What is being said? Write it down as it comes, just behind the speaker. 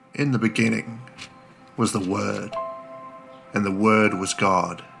In the beginning was the Word, and the Word was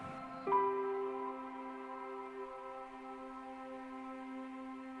God.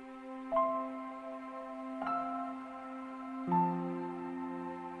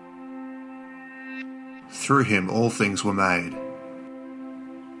 Through him all things were made.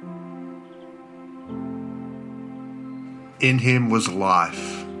 In him was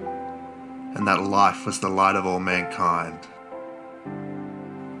life, and that life was the light of all mankind.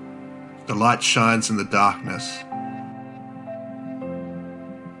 The light shines in the darkness,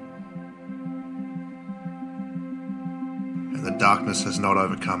 and the darkness has not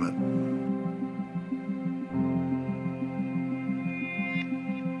overcome it.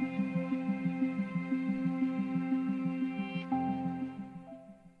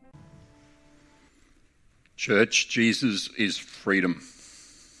 Church, Jesus is freedom.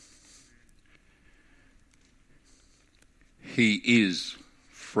 He is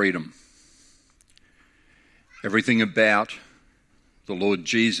freedom. Everything about the Lord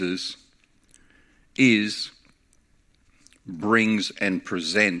Jesus brings and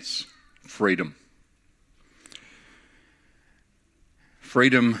presents freedom.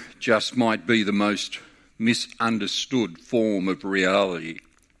 Freedom just might be the most misunderstood form of reality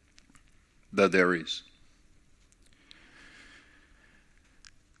that there is.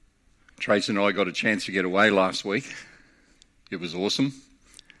 Trace and I got a chance to get away last week. It was awesome.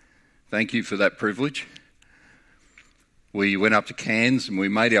 Thank you for that privilege. We went up to Cairns and we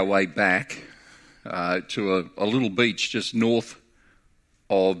made our way back to a little beach just north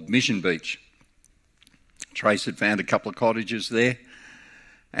of Mission Beach. Trace had found a couple of cottages there,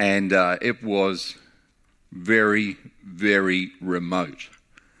 and it was very, very remote.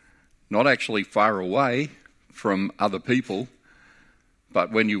 Not actually far away from other people,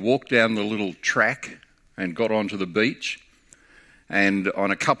 but when you walked down the little track and got onto the beach, and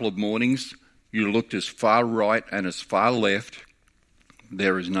on a couple of mornings you looked as far right and as far left,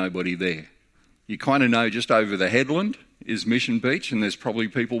 there is nobody there. You kind of know just over the headland is Mission Beach, and there's probably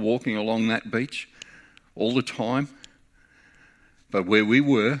people walking along that beach all the time. But where we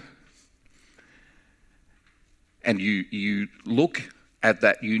were, and you look at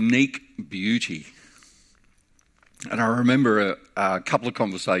that unique beauty. And I remember a couple of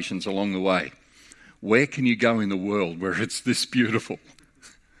conversations along the way. Where can you go in the world where it's this beautiful?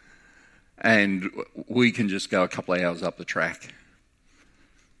 And we can just go a couple of hours up the track.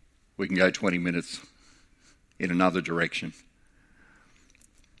 We can go 20 minutes in another direction.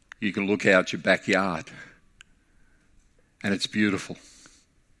 You can look out your backyard and it's beautiful.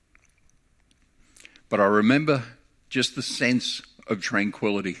 But I remember just the sense of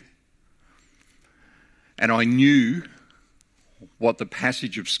tranquility. And I knew what the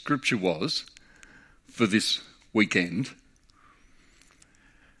passage of Scripture was for this weekend.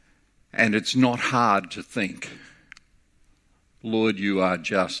 And it's not hard to think, Lord, you are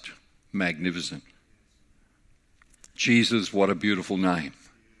just magnificent. Jesus, what a beautiful name.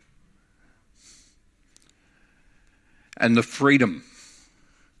 And the freedom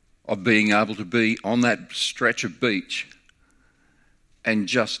of being able to be on that stretch of beach and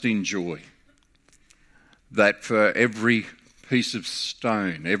just enjoy that. For every piece of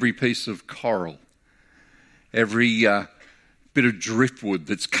stone, every piece of coral, every bit of driftwood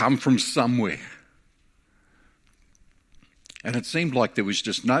that's come from somewhere. And it seemed like there was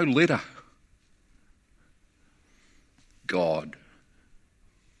just no litter. God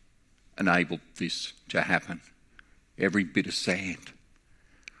enabled this to happen. Every bit of sand.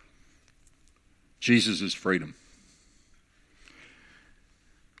 Jesus is freedom.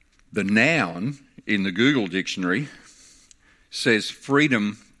 The noun in the Google dictionary says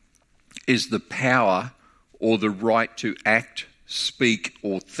freedom is the power or the right to act, speak,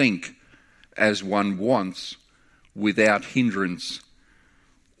 or think as one wants without hindrance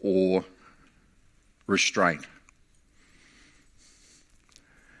or restraint.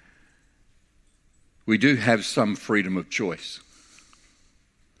 We do have some freedom of choice.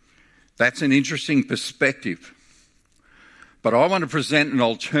 That's an interesting perspective. But I want to present an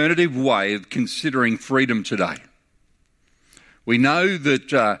alternative way of considering freedom today. We know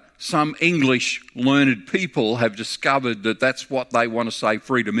that some English learned people have discovered that that's what they want to say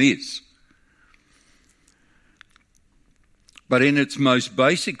freedom is. But in its most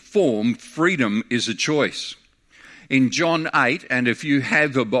basic form, freedom is a choice. In John 8, and if you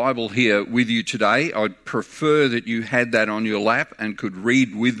have a Bible here with you today, I'd prefer that you had that on your lap and could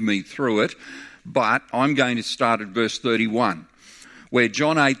read with me through it. But I'm going to start at verse 31, where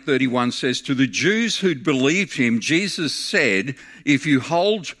John 8:31 says, "To the Jews who'd believed him, Jesus said, 'If you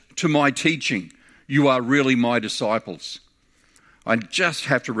hold to my teaching, you are really my disciples. I just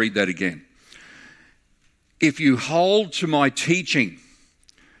have to read that again. If you hold to my teaching,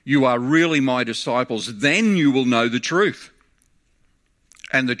 you are really my disciples. Then you will know the truth,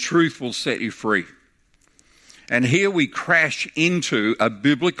 and the truth will set you free. And here we crash into a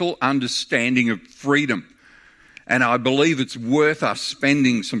biblical understanding of freedom. And I believe it's worth us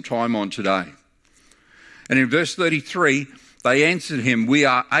spending some time on today. And in verse 33, they answered him, "We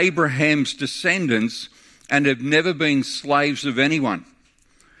are Abraham's descendants and have never been slaves of anyone.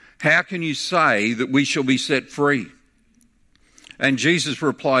 How can you say that we shall be set free?" And Jesus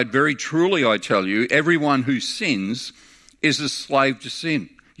replied, "Very truly I tell you, everyone who sins is a slave to sin.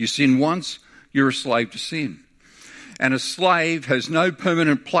 You sin once, you're a slave to sin. And a slave has no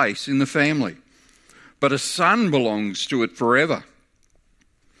permanent place in the family, but a son belongs to it forever.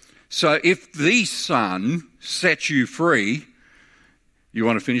 So if the Son sets you free," you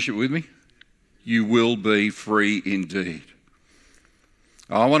want to finish it with me? "You will be free indeed."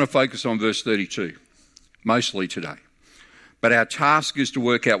 I want to focus on verse 32, mostly today. But our task is to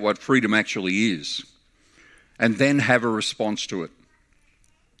work out what freedom actually is, and then have a response to it.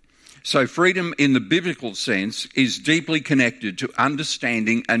 So freedom in the biblical sense is deeply connected to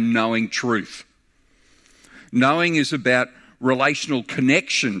understanding and knowing truth. Knowing is about relational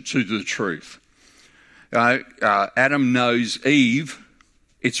connection to the truth. Adam knows Eve.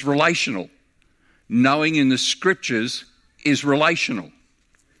 It's relational. Knowing in the scriptures is relational.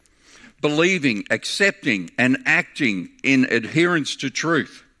 Believing, accepting, and acting in adherence to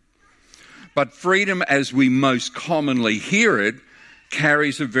truth. But freedom, as we most commonly hear it,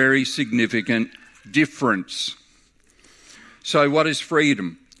 carries a very significant difference. So what is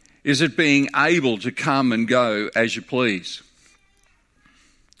freedom? Is it being able to come and go as you please?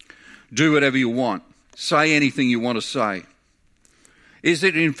 Do whatever you want. Say anything you want to say. Is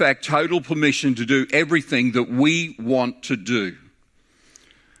it in fact total permission to do everything that we want to do?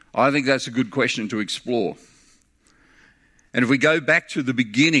 I think that's a good question to explore. And if we go back to the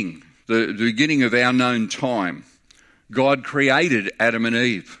beginning of our known time, God created Adam and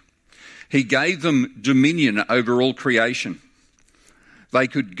Eve. He gave them dominion over all creation. They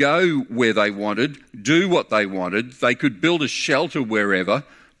could go where they wanted, do what they wanted. They could build a shelter wherever,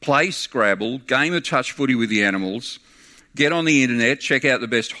 play Scrabble, game of touch footy with the animals, get on the internet, check out the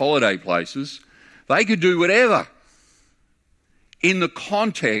best holiday places. They could do whatever in the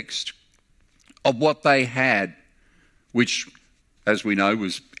context of what they had, which, as we know,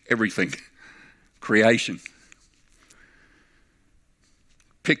 was everything, creation.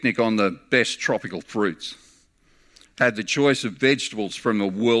 Picnic on the best tropical fruits. Had the choice of vegetables from a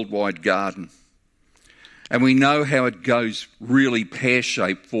worldwide garden. And we know how it goes really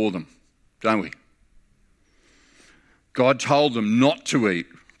pear-shaped for them, don't we? God told them not to eat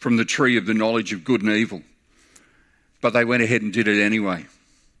from the tree of the knowledge of good and evil, but they went ahead and did it anyway.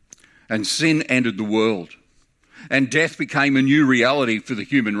 And sin entered the world, and death became a new reality for the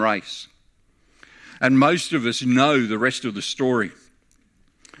human race. And most of us know the rest of the story.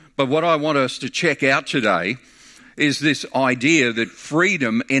 But what I want us to check out today is this idea that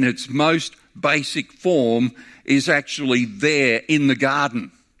freedom in its most basic form is actually there in the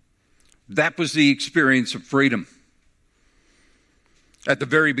garden. That was the experience of freedom at the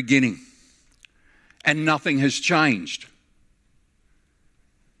very beginning. And nothing has changed.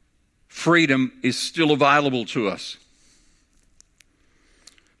 Freedom is still available to us.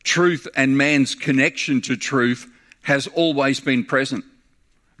 Truth and man's connection to truth has always been present.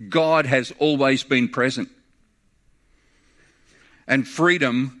 God has always been present. And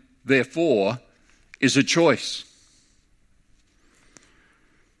freedom, therefore, is a choice.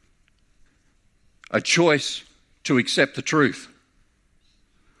 A choice to accept the truth.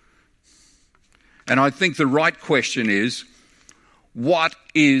 And I think the right question is, what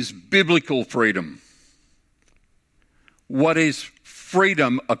is biblical freedom? What is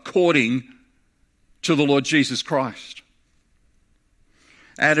freedom according to the Lord Jesus Christ?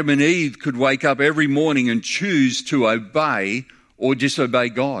 Adam and Eve could wake up every morning and choose to obey or disobey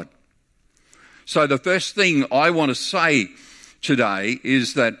God. So the first thing I want to say today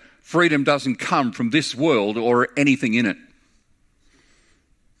is that freedom doesn't come from this world or anything in it.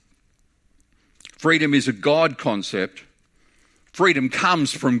 Freedom is a God concept. Freedom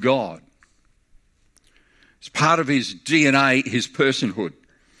comes from God. It's part of his DNA, his personhood,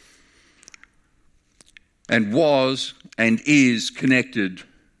 and was and is connected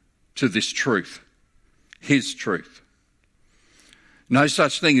to this truth, his truth. No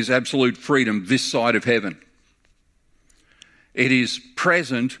such thing as absolute freedom this side of heaven. It is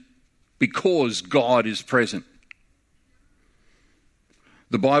present because God is present.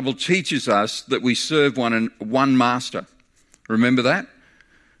 The Bible teaches us that we serve one master. Remember that?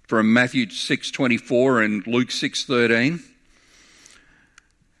 From Matthew 6:24 and Luke 6:13.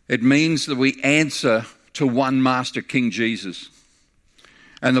 It means that we answer to one master, King Jesus.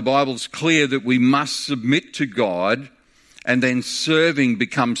 And the Bible's clear that we must submit to God, and then serving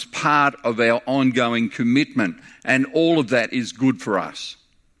becomes part of our ongoing commitment. And all of that is good for us.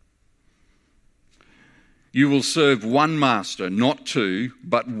 You will serve one master, not two,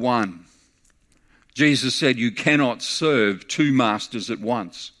 but one. Jesus said you cannot serve two masters at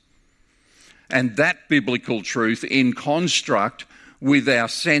once. And that biblical truth, in construct with our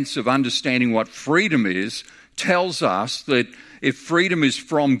sense of understanding what freedom is, tells us that if freedom is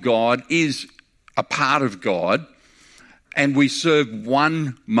from God, is a part of God, and we serve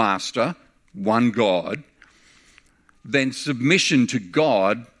one master, one God, then submission to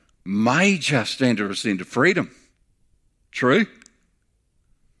God may just enter us into freedom. True?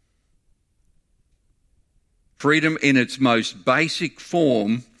 Freedom in its most basic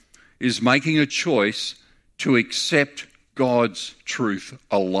form is making a choice to accept God's truth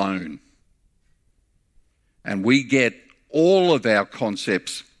alone. And we get all of our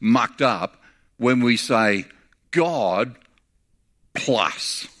concepts mucked up when we say God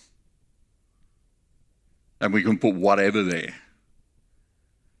plus. And we can put whatever there.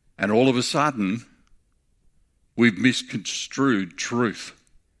 And all of a sudden, we've misconstrued truth.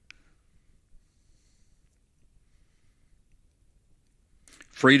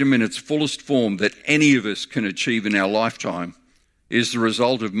 Freedom in its fullest form that any of us can achieve in our lifetime is the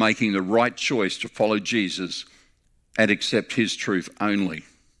result of making the right choice to follow Jesus and accept his truth only.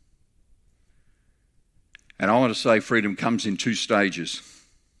 And I want to say freedom comes in two stages.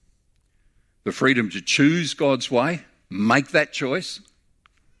 The freedom to choose God's way, make that choice.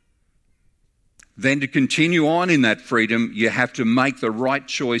 Then to continue on in that freedom, you have to make the right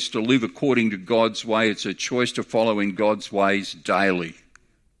choice to live according to God's way. It's a choice to follow in God's ways daily.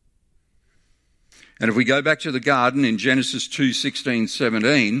 And if we go back to the garden in Genesis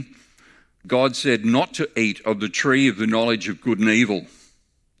 2:16-17, God said not to eat of the tree of the knowledge of good and evil.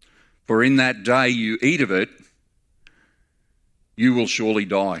 For in that day you eat of it, you will surely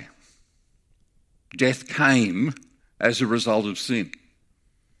die. Death came as a result of sin.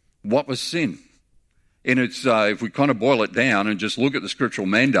 What was sin? In its, if we kind of boil it down and just look at the scriptural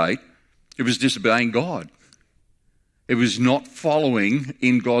mandate, it was disobeying God. It was not following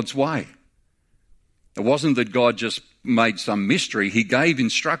in God's way. It wasn't that God just made some mystery. He gave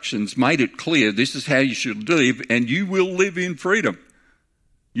instructions, made it clear, this is how you should live, and you will live in freedom.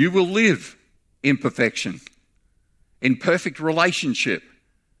 You will live in perfection, in perfect relationship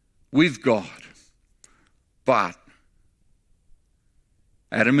with God. But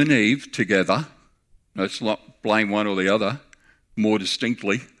Adam and Eve together, let's not blame one or the other more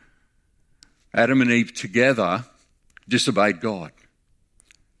distinctly, Adam and Eve together disobeyed God.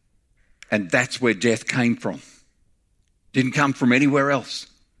 And that's where death came from. Didn't come from anywhere else.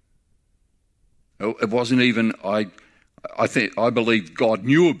 It wasn't even, I believe God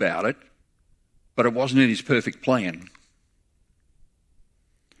knew about it, but it wasn't in his perfect plan.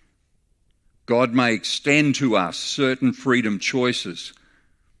 God may extend to us certain freedom choices,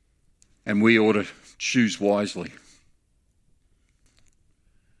 and we ought to choose wisely.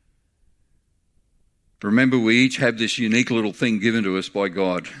 Remember, we each have this unique little thing given to us by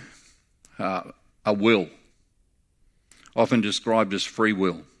God. A will, often described as free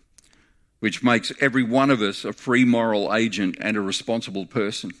will, which makes every one of us a free moral agent and a responsible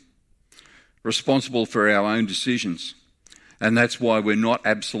person, responsible for our own decisions. And that's why we're not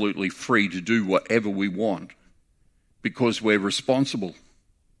absolutely free to do whatever we want, because we're responsible.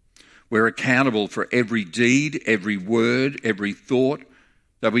 We're accountable for every deed, every word, every thought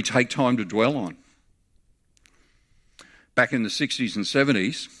that we take time to dwell on. Back in the 60s and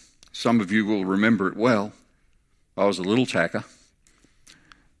 70s, some of you will remember it well. I was a little tacker.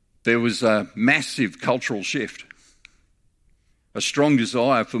 There was a massive cultural shift, a strong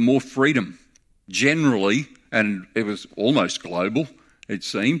desire for more freedom, generally, and it was almost global, it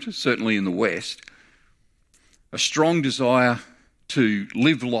seemed, certainly in the West. A strong desire to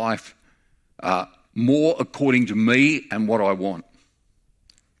live life more according to me and what I want.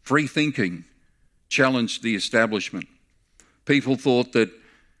 Free thinking challenged the establishment. People thought that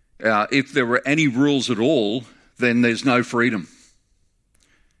if there were any rules at all, then there's no freedom.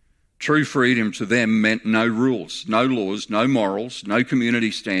 True freedom to them meant no rules, no laws, no morals, no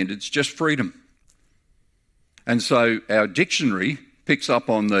community standards, just freedom. And so our dictionary picks up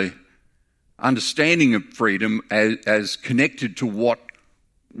on the understanding of freedom as connected to what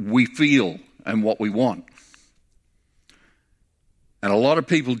we feel and what we want. And a lot of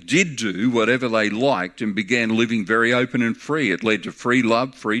people did do whatever they liked and began living very open and free. It led to free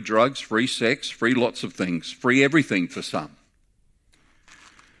love, free drugs, free sex, free lots of things, free everything for some.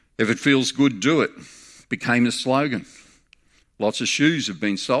 If it feels good, do it became a slogan. Lots of shoes have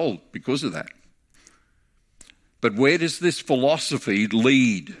been sold because of that. But where does this philosophy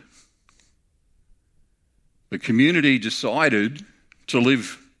lead? The community decided to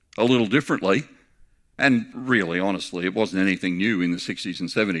live a little differently. And really, honestly, it wasn't anything new in the 60s and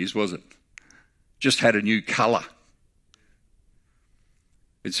 70s, was it? Just had a new colour.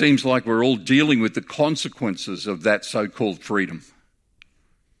 It seems like we're all dealing with the consequences of that so-called freedom.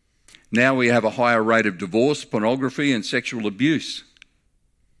 Now we have a higher rate of divorce, pornography and sexual abuse,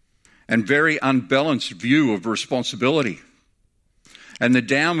 and very unbalanced view of responsibility. And the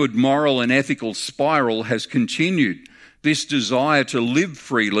downward moral and ethical spiral has continued. This desire to live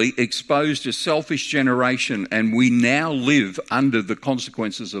freely exposed a selfish generation, and we now live under the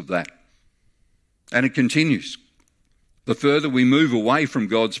consequences of that. And it continues. The further we move away from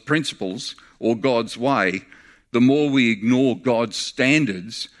God's principles or God's way, the more we ignore God's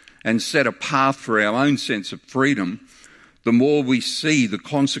standards and set a path for our own sense of freedom, the more we see the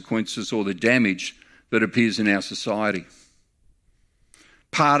consequences or the damage that appears in our society.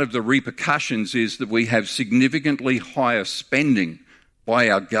 Part of the repercussions is that we have significantly higher spending by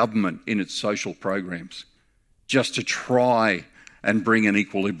our government in its social programs, just to try and bring an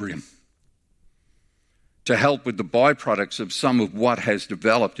equilibrium, to help with the byproducts of some of what has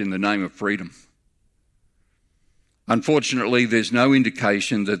developed in the name of freedom. Unfortunately, there's no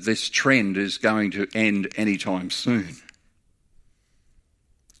indication that this trend is going to end anytime soon.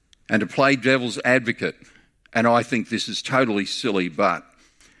 And to play devil's advocate, and I think this is totally silly, but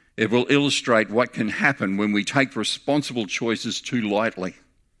it will illustrate what can happen when we take responsible choices too lightly.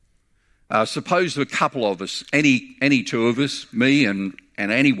 Suppose a couple of us, any two of us, me and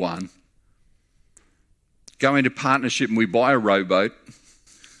anyone, go into partnership and we buy a rowboat.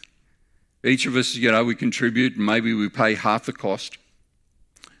 Each of us, we contribute and maybe we pay half the cost.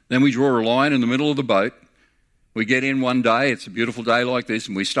 Then we draw a line in the middle of the boat. We get in one day, it's a beautiful day like this,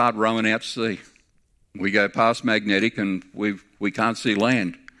 and we start rowing out to sea. We go past Magnetic and we can't see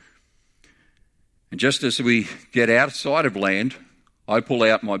land. And just as we get outside of land, I pull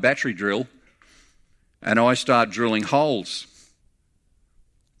out my battery drill and I start drilling holes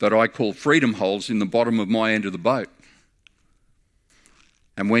that I call freedom holes in the bottom of my end of the boat.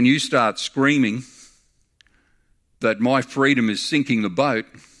 And when you start screaming that my freedom is sinking the boat,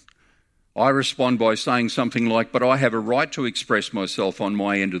 I respond by saying something like, but I have a right to express myself on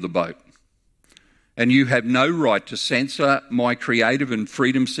my end of the boat. And you have no right to censor my creative and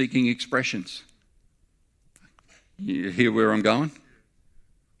freedom-seeking expressions. You hear where I'm going?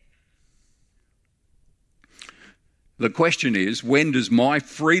 The question is, when does my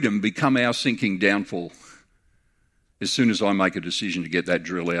freedom become our sinking downfall? As soon as I make a decision to get that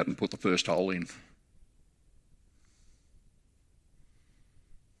drill out and put the first hole in.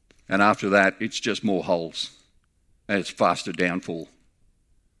 And after that, it's just more holes. And it's faster downfall.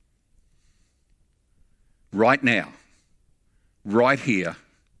 Right now, right here,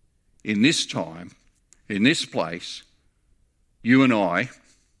 in this time, in this place, you and I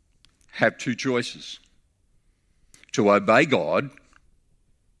have two choices. To obey God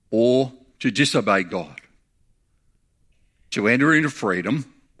or to disobey God. To enter into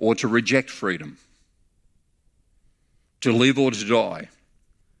freedom or to reject freedom. To live or to die.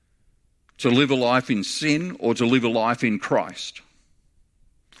 To live a life in sin or to live a life in Christ.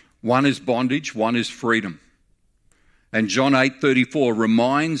 One is bondage, one is freedom. And John 8:34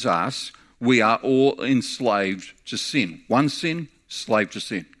 reminds us we are all enslaved to sin. One sin, slave to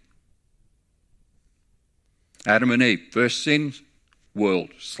sin. Adam and Eve, first sin, world,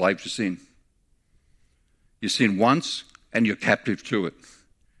 slave to sin. You sin once and you're captive to it.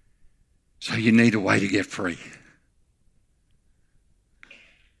 So you need a way to get free.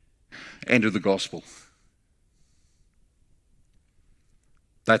 End of the gospel.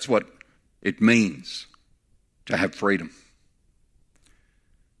 That's what it means to have freedom.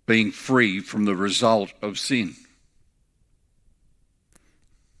 Being free from the result of sin.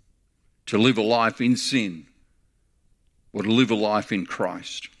 To live a life in sin or to live a life in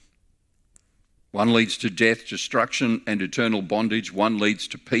Christ. One leads to death, destruction and eternal bondage. One leads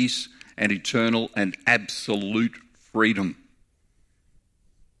to peace and eternal and absolute freedom.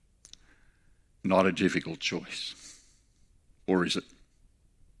 Not a difficult choice. Or is it?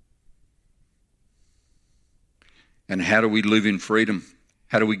 And how do we live in freedom?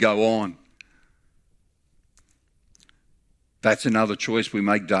 How do we go on? That's another choice we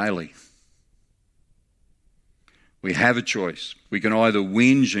make daily. We have a choice. We can either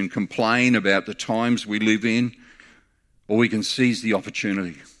whinge and complain about the times we live in, or we can seize the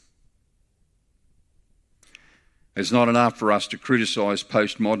opportunity. It's not enough for us to criticise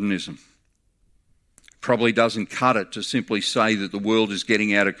postmodernism. Probably doesn't cut it to simply say that the world is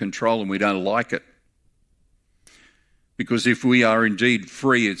getting out of control and we don't like it. Because if we are indeed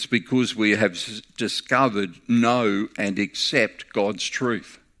free, it's because we have discovered, know and accept God's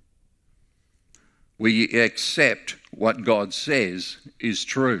truth. We accept what God says is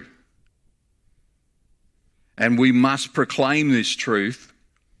true. And we must proclaim this truth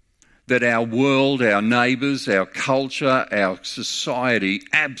that our world, our neighbours, our culture, our society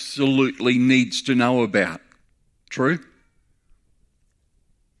absolutely needs to know about. True?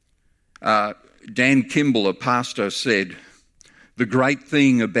 Dan Kimball, a pastor, said, "The great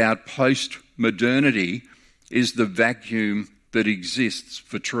thing about post-modernity is the vacuum that exists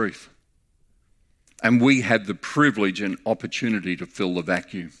for truth. And we have the privilege and opportunity to fill the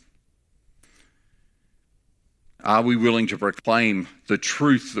vacuum." Are we willing to proclaim the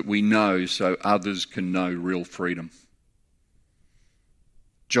truth that we know so others can know real freedom?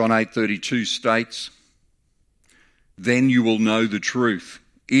 John 8:32 states, "Then you will know the truth.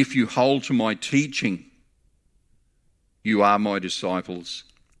 If you hold to my teaching, you are my disciples.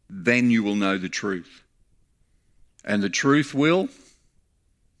 Then you will know the truth. And the truth will..."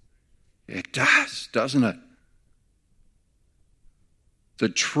 It does, doesn't it? The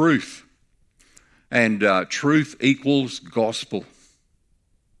truth. And truth equals gospel.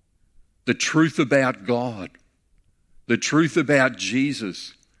 The truth about God. The truth about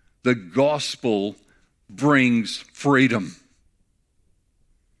Jesus. The gospel brings freedom.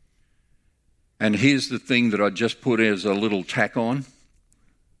 And here's the thing that I just put as a little tack on,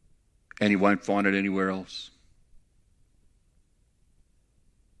 and you won't find it anywhere else.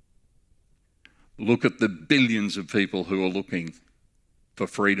 Look at the billions of people who are looking for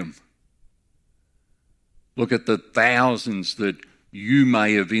freedom. Look at the thousands that you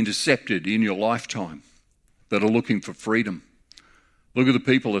may have intercepted in your lifetime that are looking for freedom. Look at the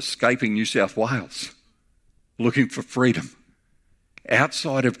people escaping New South Wales, looking for freedom.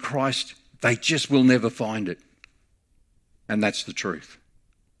 Outside of Christ, they just will never find it. And that's the truth.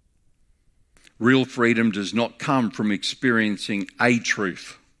 Real freedom does not come from experiencing a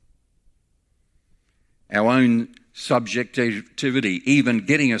truth. Our own subjectivity, even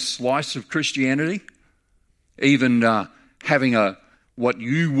getting a slice of Christianity, even having what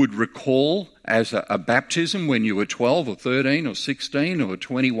you would recall as a baptism when you were 12 or 13 or 16 or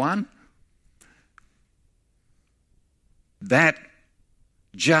 21, that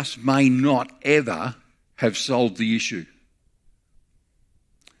just may not ever have solved the issue.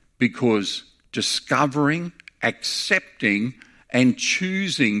 Because discovering, accepting and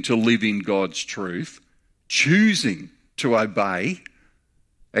choosing to live in God's truth, choosing to obey,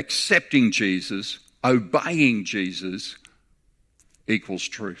 accepting Jesus, obeying Jesus equals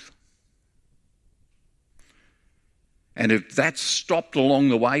truth. And if that's stopped along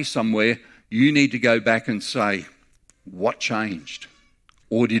the way somewhere, you need to go back and say, what changed?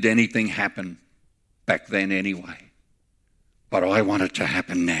 Or did anything happen back then anyway? But I want it to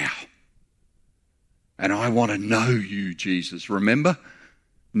happen now. And I want to know you, Jesus. Remember?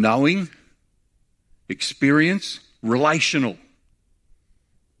 Knowing, experience, relational,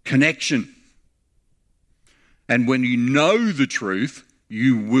 connection. And when you know the truth,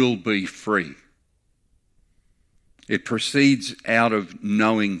 you will be free. It proceeds out of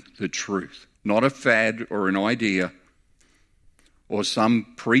knowing the truth, not a fad or an idea or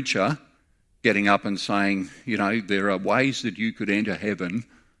some preacher getting up and saying, you know, there are ways that you could enter heaven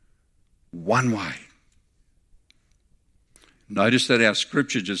one way. Notice that our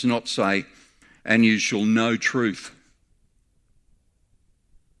scripture does not say, and you shall know truth.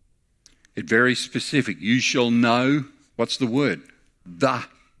 It's very specific. You shall know, what's the word? The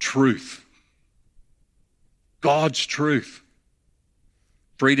truth. God's truth.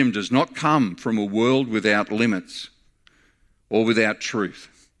 Freedom does not come from a world without limits or without truth.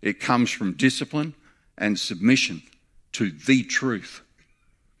 It comes from discipline and submission to the truth.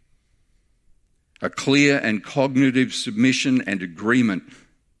 A clear and cognitive submission and agreement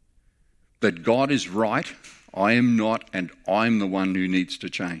that God is right, I am not, and I'm the one who needs to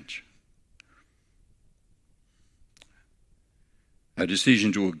change. A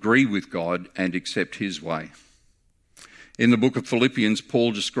decision to agree with God and accept his way. In the book of Philippians,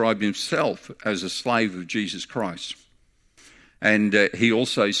 Paul described himself as a slave of Jesus Christ. And he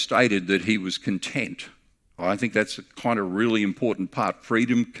also stated that he was content. I think that's a kind of really important part.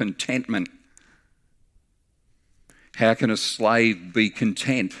 Freedom, contentment. How can a slave be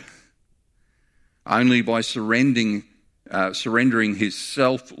content? Only by surrendering his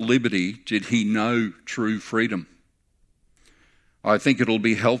self-liberty did he know true freedom. I think it'll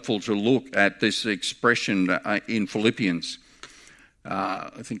be helpful to look at this expression in Philippians.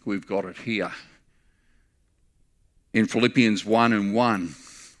 I think we've got it here. In Philippians 1:1,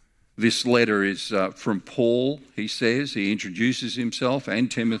 this letter is from Paul, he says. He introduces himself and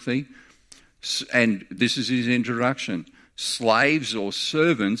Timothy, and this is his introduction. Slaves or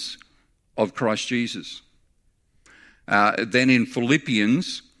servants of Christ Jesus. Then in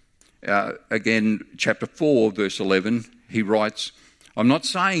Philippians, again, chapter 4, verse 11, he writes, I'm not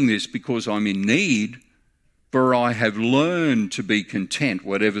saying this because I'm in need, for I have learned to be content,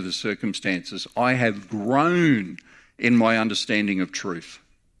 whatever the circumstances. I have grown in my understanding of truth.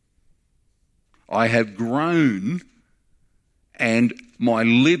 I have grown, and my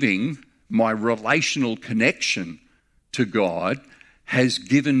living, my relational connection to God has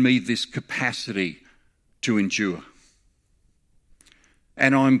given me this capacity to endure.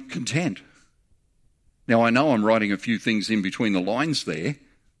 And I'm content. Now, I know I'm writing a few things in between the lines there,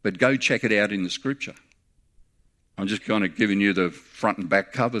 but go check it out in the scripture. I'm just kind of giving you the front and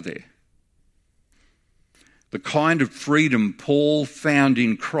back cover there. The kind of freedom Paul found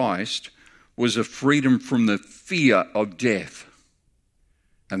in Christ was a freedom from the fear of death.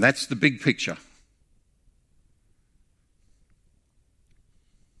 And that's the big picture.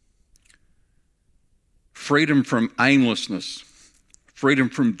 Freedom from aimlessness. Freedom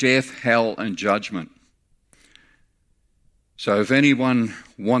from death, hell, and judgment. So if anyone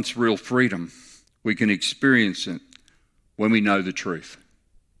wants real freedom, we can experience it when we know the truth.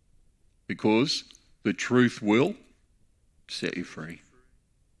 Because the truth will set you free.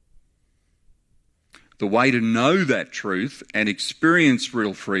 The way to know that truth and experience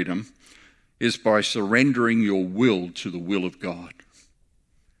real freedom is by surrendering your will to the will of God.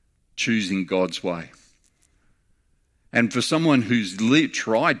 Choosing God's way. And for someone who's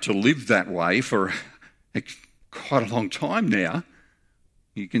tried to live that way for quite a long time now,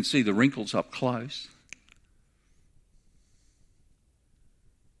 you can see the wrinkles up close.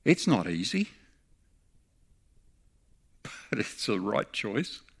 It's not easy, but it's the right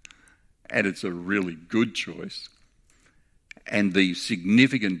choice, and it's a really good choice. And the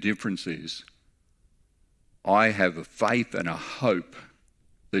significant difference is I have a faith and a hope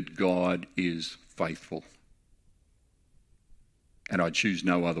that God is faithful. And I choose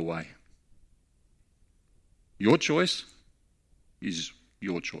no other way. Your choice is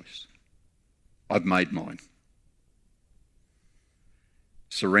your choice. I've made mine.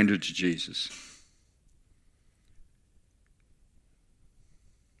 Surrender to Jesus.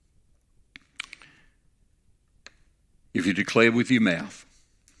 If you declare with your mouth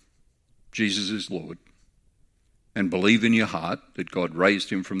Jesus is Lord and believe in your heart that God raised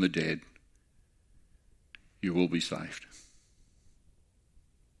him from the dead, you will be saved.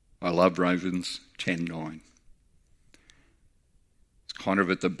 I love Romans 10:9. It's kind of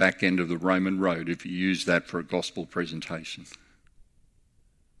at the back end of the Roman road if you use that for a gospel presentation.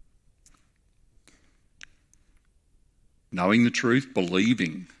 Knowing the truth,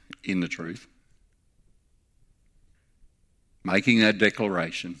 believing in the truth, making that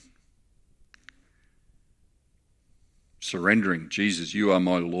declaration, surrendering, Jesus, you are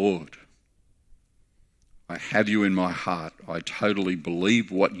my Lord. I have you in my heart. I totally believe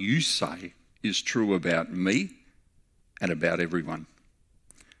what you say is true about me and about everyone.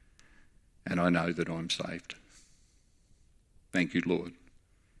 And I know that I'm saved. Thank you, Lord.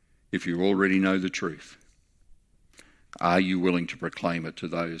 If you already know the truth, are you willing to proclaim it to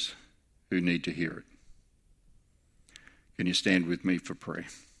those who need to hear it? Can you stand with me for prayer?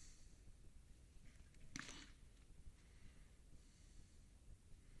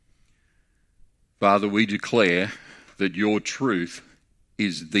 Father, we declare that your truth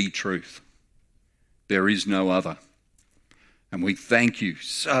is the truth. There is no other. And we thank you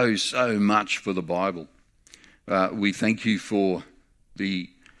so much for the Bible. We thank you for the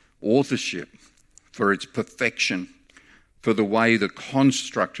authorship, for its perfection, for the way the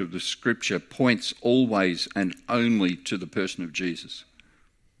construct of the Scripture points always and only to the person of Jesus.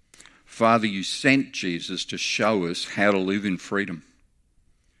 Father, you sent Jesus to show us how to live in freedom.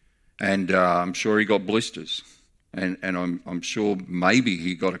 And I'm sure he got blisters. And I'm sure maybe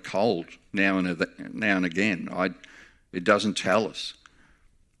he got a cold now and again. It doesn't tell us.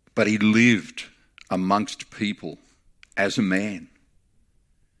 But he lived amongst people as a man,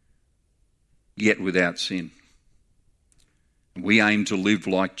 yet without sin. We aim to live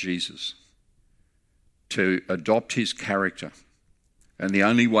like Jesus, to adopt his character. And the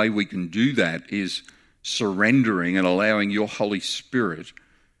only way we can do that is surrendering and allowing your Holy Spirit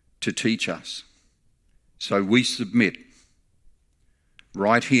to teach us. So we submit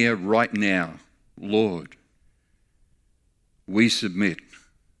right here, right now, Lord, we submit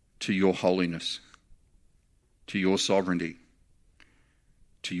to your holiness, to your sovereignty,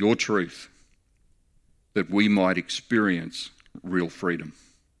 to your truth, that we might experience real freedom.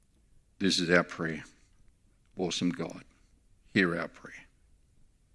 This is our prayer. Awesome God, hear our prayer.